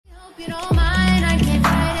You don't mind, I can't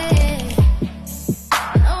fight it.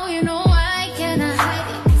 No, you know I cannot hide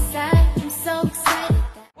it. 'Cause I'm so excited.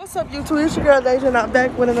 What's up, YouTube? It's your girl Deja, and I'm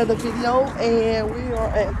back with another video, and we are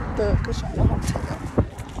at the Coachella Hotel.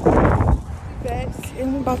 We're back,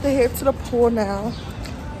 and we're about to head to the pool now.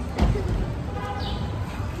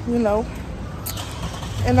 You know,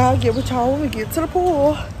 and I'll get with y'all when we get to the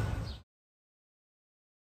pool.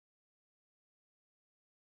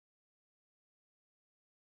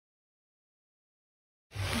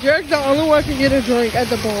 Jarek's the only one can get a drink at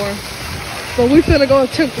the bar, but we finna go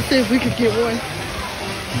attempt to see if we can get one.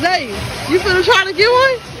 Zay, you finna try to get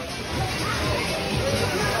one?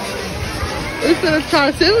 We finna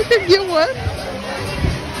try to see if we can get one.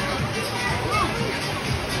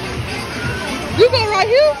 You go right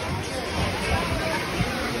here?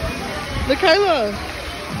 Michaela,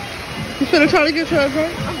 you finna try to get your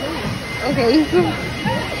drink? Okay, you finna.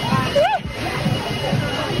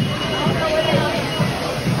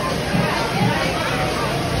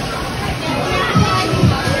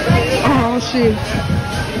 Oh shit.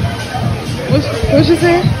 What she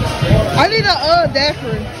saying? I need a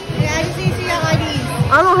daiquiri. Yeah, I just need to see your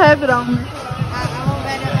IDs. I don't have it on me. I won't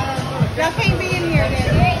let it, y'all can't be in here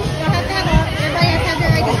then. Y'all have to have everybody has to have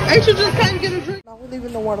their IDs. Ain't you just can't get a drink? Now we're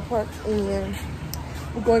leaving the water park and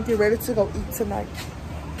we're going to get ready to go eat tonight.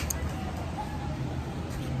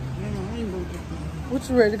 What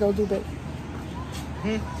you ready to go do, babe?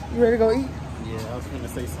 You ready to go eat? Yeah, I was gonna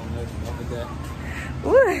say something else over that.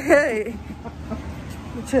 What? Hey.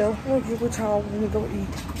 Chill. We'll get with y'all when we go eat.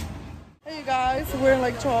 Hey you guys, we're in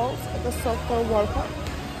Lake Charles at the Southport Water Park.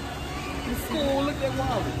 It's cool. Look at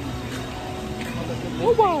Wally.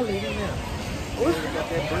 What Wally?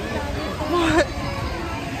 What?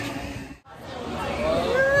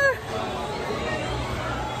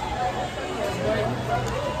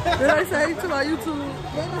 Did I say to my YouTube?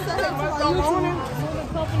 Did I say to my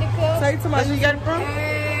YouTube? Say to my YouTube.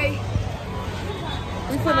 Hey,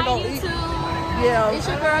 We finna go eat. YouTube. Yeah. It's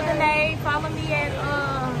your girl Danae. Follow me at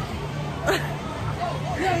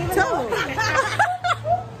Tell them.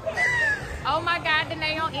 oh my God,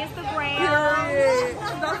 Danae on Instagram. Period.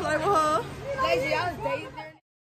 That's like with her. Daisy, I was dating.